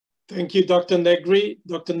Thank you, Dr. Negri.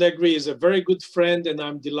 Dr. Negri is a very good friend, and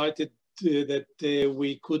I'm delighted that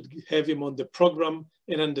we could have him on the program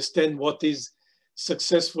and understand what is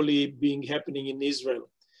successfully being happening in Israel.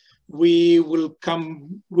 We will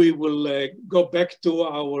go back to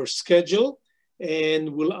our schedule, and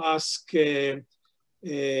we'll ask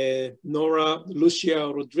Nora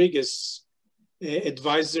Lucia Rodriguez,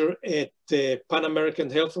 advisor at Pan American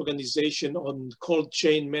Health Organization on cold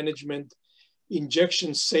chain management,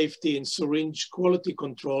 injection safety, and syringe quality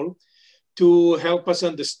control, to help us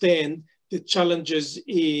understand the challenges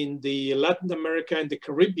in the Latin America and the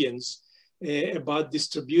Caribbeans about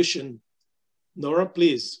distribution. Nora,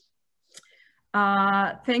 please.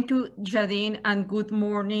 Thank you, Jadine, and good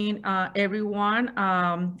morning, everyone.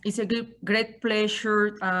 It's a great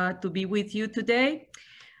pleasure to be with you today.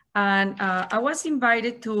 And I was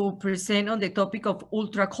invited to present on the topic of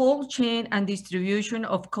ultra cold chain and distribution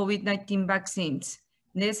of COVID-19 vaccines.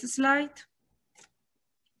 Next slide.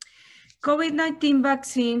 COVID-19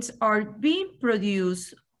 vaccines are being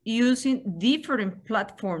produced using different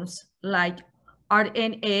platforms like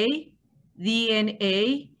RNA,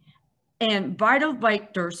 DNA, and viral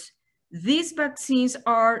vectors. These vaccines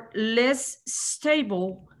are less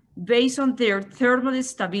stable based on their thermal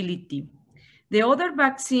stability. The other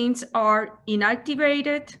vaccines are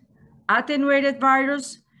inactivated, attenuated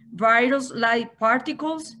virus-like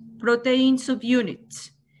particles, protein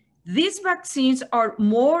subunits. These vaccines are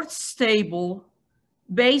more stable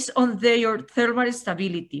based on their thermal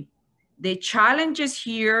stability. The challenges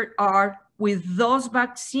here are with those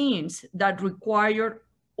vaccines that require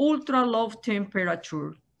ultra low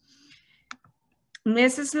temperature.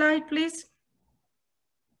 Next slide, please.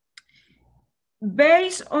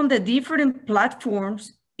 Based on the different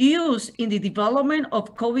platforms used in the development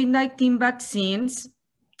of COVID-19 vaccines,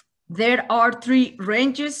 there are three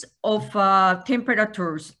ranges of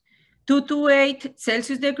temperatures: 2 to 8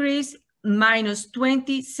 Celsius degrees,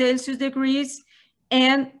 -20 Celsius degrees,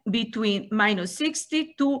 and between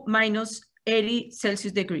 -60 to -80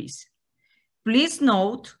 Celsius degrees. Please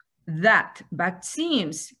note that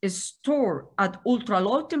vaccines stored at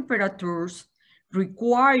ultra-low temperatures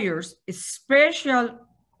requires special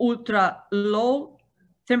ultra-low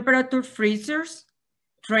temperature freezers,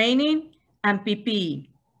 training, and PPE.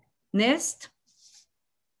 Next.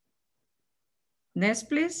 Next,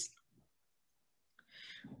 please.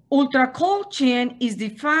 Ultra-cold chain is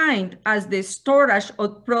defined as the storage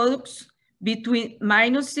of products between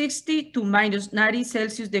 -60 to -90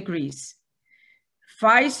 Celsius degrees.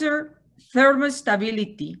 Pfizer thermal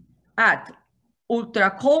stability at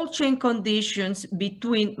ultra-cold chain conditions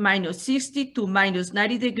between -60 to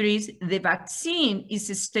 -90 degrees, the vaccine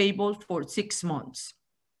is stable for 6 months.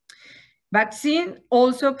 Vaccine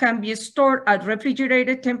also can be stored at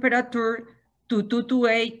refrigerated temperature to 2 to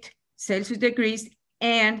 8 Celsius degrees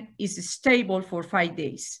and is stable for 5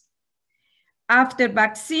 days. After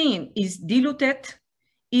vaccine is diluted,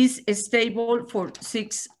 is stable for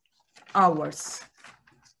 6 hours.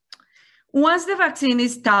 Once the vaccine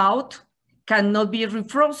is thawed, cannot be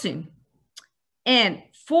refrozen, and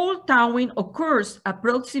full thawing occurs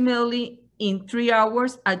approximately in 3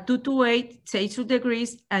 hours at 2 to 8 Celsius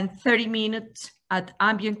degrees and 30 minutes at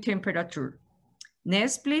ambient temperature.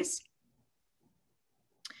 Next, please.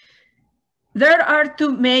 There are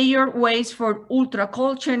two major ways for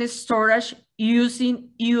ultra-cold chain storage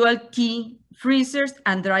using ULT freezers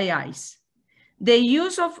and dry ice. The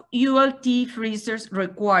use of ULT freezers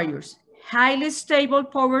requires highly stable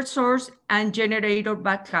power source and generator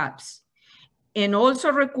backups, and also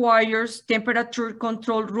requires temperature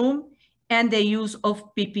control room and the use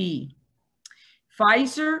of PPE.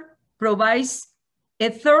 Pfizer provides a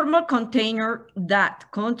thermal container that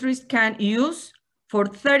countries can use for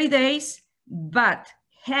 30 days, but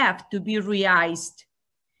have to be re-iced.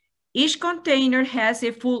 Each container has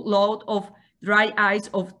a full load of dry ice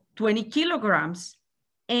of 20 kilograms,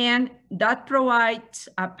 and that provides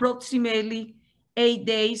approximately 8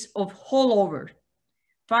 days of holdover.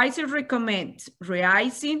 Pfizer recommends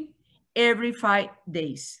re-icing every 5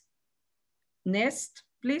 days. Next,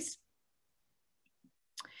 please.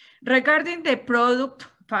 Regarding the product,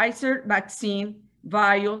 Pfizer vaccine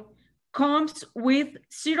vial comes with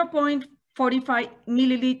 0.45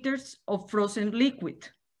 milliliters of frozen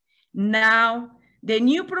liquid. Now, the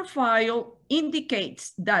new profile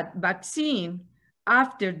indicates that vaccine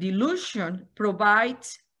after dilution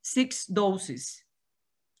provides 6 doses.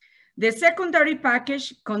 The secondary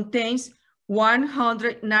package contains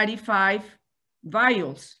 195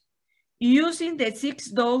 vials. Using the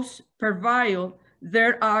 6 doses per vial,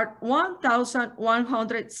 there are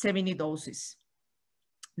 1,170 doses.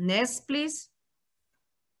 Next, please.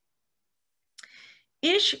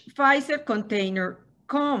 Each Pfizer container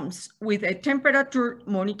comes with a temperature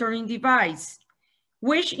monitoring device,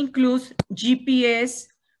 which includes GPS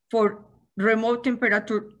for remote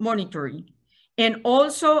temperature monitoring. And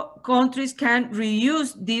also countries can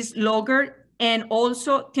reuse this logger, and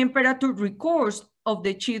also temperature records of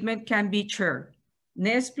the shipment can be shared.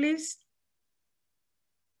 Next, please.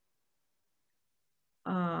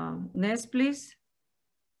 Next, please.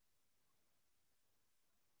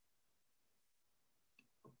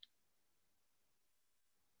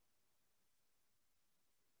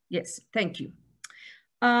 Yes, thank you.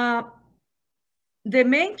 The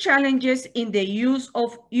main challenges in the use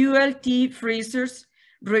of ULT freezers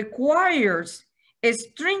requires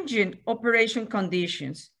stringent operation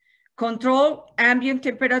conditions, control ambient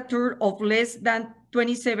temperature of less than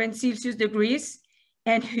 27 Celsius degrees,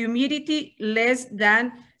 and humidity less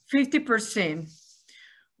than 50%.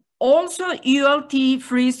 Also, ULT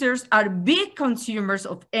freezers are big consumers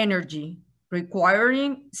of energy,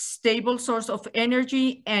 requiring stable source of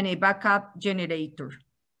energy and a backup generator.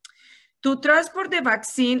 To transport the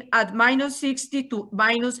vaccine at -60 to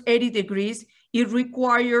 -80 degrees, it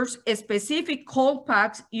requires a specific cold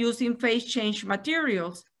packs using phase change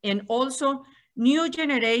materials, and also new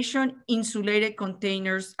generation insulated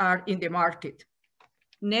containers are in the market.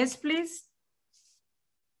 Next, please.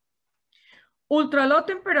 Ultra-low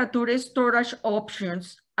temperature storage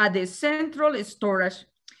options at the central storage.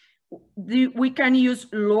 We can use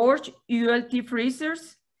large ULT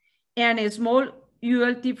freezers and small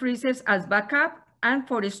ULT freezers as backup and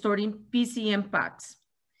for storing PCM packs.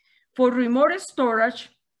 For remote storage,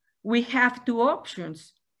 we have two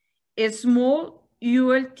options: a small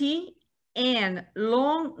ULT and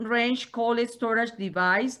long-range cold storage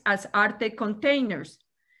device as RTEC containers.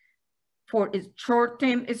 For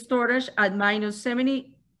short-term storage at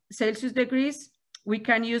 -70 Celsius degrees, we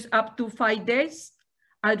can use up to 5 days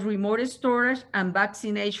at remote storage and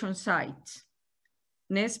vaccination sites.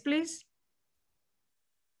 Next, please.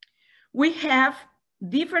 We have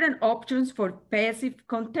different options for passive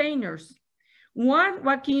containers. One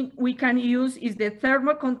we can use is the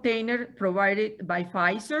thermal container provided by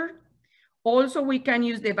Pfizer. Also, we can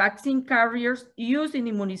use the vaccine carriers used in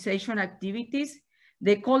immunization activities,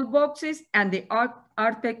 the cold boxes, and the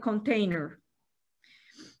RTEC container.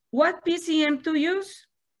 What PCM to use?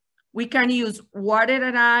 We can use water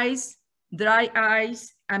and ice, dry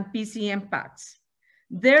ice, and PCM packs.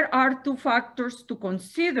 There are two factors to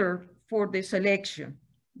consider for the selection: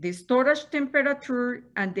 the storage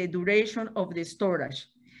temperature and the duration of the storage.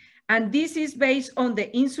 And this is based on the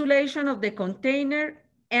insulation of the container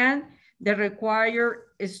and the required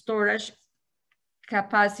storage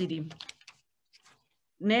capacity.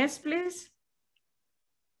 Next, please.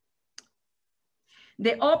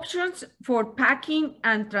 The options for packing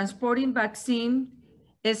and transporting vaccine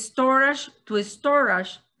storage to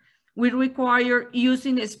storage will require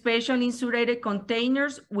using special insulated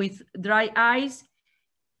containers with dry ice,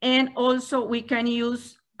 and also we can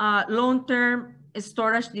use long-term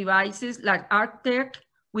storage devices like RTEC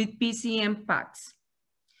with PCM packs.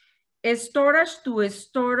 Storage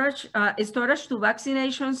to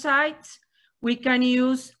vaccination sites, we can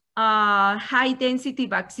use high-density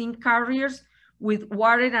vaccine carriers with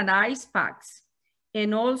water and ice packs.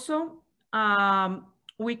 And also,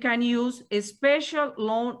 we can use a special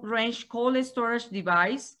long-range cold storage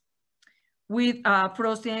device with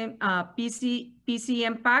frozen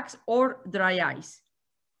PCM packs or dry ice.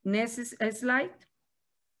 Next slide.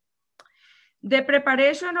 The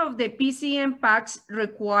preparation of the PCM packs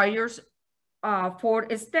requires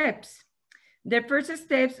 4 steps. The first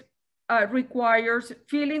step requires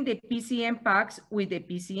filling the PCM packs with the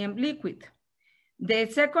PCM liquid. The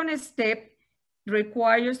second step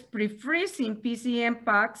requires pre-freezing PCM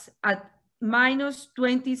packs at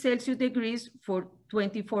 -20 Celsius degrees for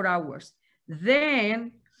 24 hours.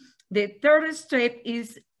 Then the third step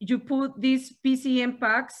is you put these PCM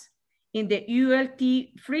packs in the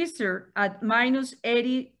ULT freezer at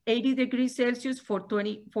 -80 degrees Celsius for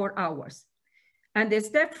 24 hours. And the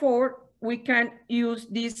step 4, we can use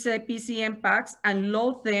these PCM packs and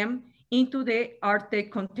load them into the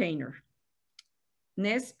RTEC container.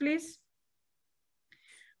 Next, please.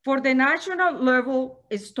 For the national level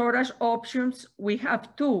storage options, we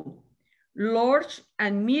have 2, large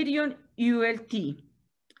and medium ULT.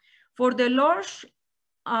 For the large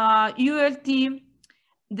ULT,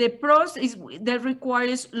 the process that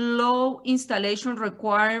requires low installation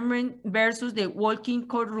requirement versus the walk-in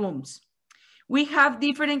cold rooms. We have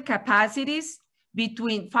different capacities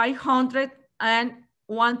between 500 and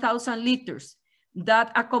 1,000 liters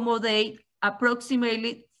that accommodate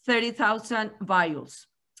approximately 30,000 vials.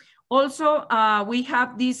 Also, we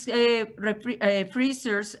have these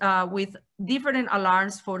freezers with different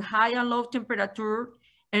alarms for high and low temperature,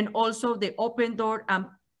 and also the open door and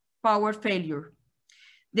power failure.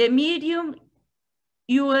 The medium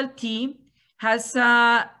ULT has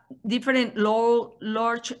different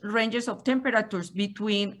large ranges of temperatures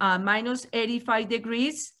between minus 85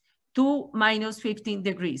 degrees to minus 15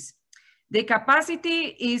 degrees. The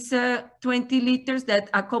capacity is 20 liters that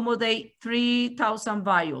accommodate 3,000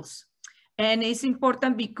 vials. And it's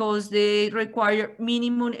important because they require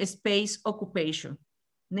minimum space occupation.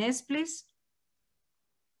 Next, please.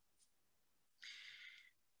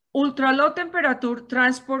 Ultra-low temperature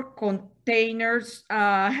transport containers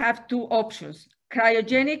have two options.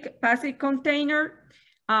 Cryogenic passive container.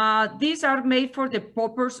 These are made for the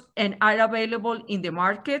purpose and are available in the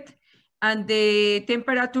market. And the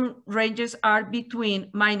temperature ranges are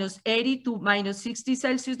between minus 80 to minus 60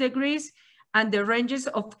 Celsius degrees. And the ranges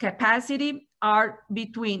of capacity are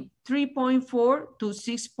between 3.4 to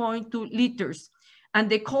 6.2 liters.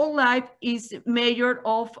 And the cold life is measured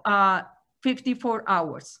of 54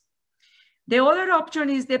 hours. The other option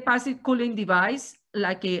is the passive cooling device,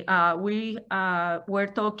 like we were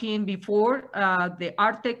talking before, the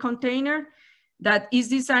Arctic container that is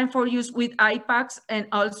designed for use with ice packs, and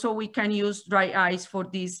also we can use dry ice for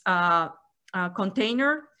this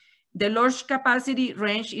container. The large capacity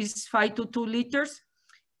range is 5 to 2 liters,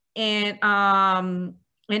 and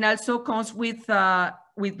also comes with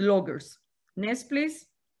loggers. Next, please.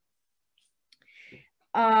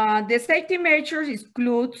 The safety measures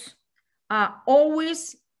includes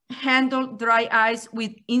always handle dry ice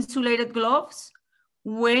with insulated gloves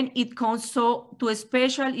when it comes to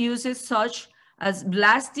special uses such as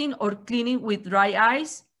blasting or cleaning with dry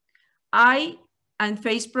ice. Eye and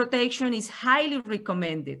face protection is highly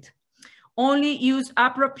recommended. Only use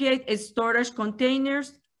appropriate storage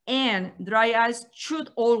containers, and dry ice should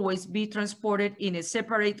always be transported in a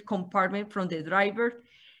separate compartment from the driver.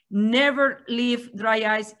 Never leave dry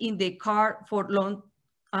ice in the car for long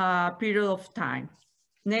period of time.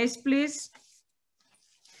 Next, please.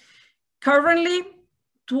 Currently,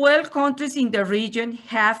 12 countries in the region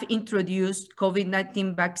have introduced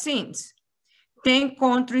COVID-19 vaccines. 10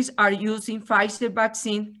 countries are using Pfizer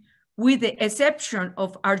vaccine, with the exception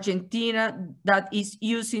of Argentina that is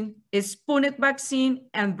using a Sputnik vaccine,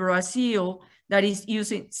 and Brazil that is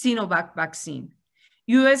using Sinovac vaccine.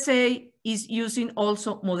 USA is using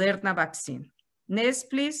also Moderna vaccine. Next,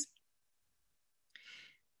 please.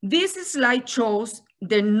 This slide shows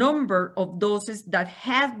the number of doses that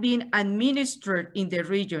have been administered in the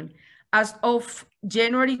region. As of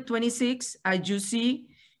January 26, as you see,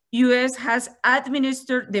 US has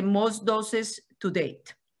administered the most doses to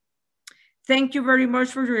date. Thank you very much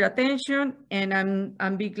for your attention, and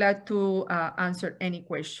I'm be glad to answer any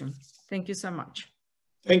question. Thank you so much.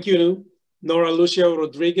 Thank you, Nora Lucia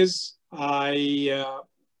Rodriguez. I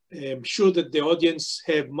am sure that the audience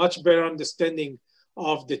have much better understanding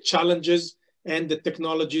of the challenges and the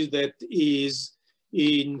technology that is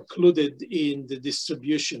included in the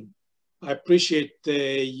distribution. I appreciate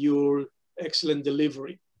your excellent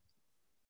delivery.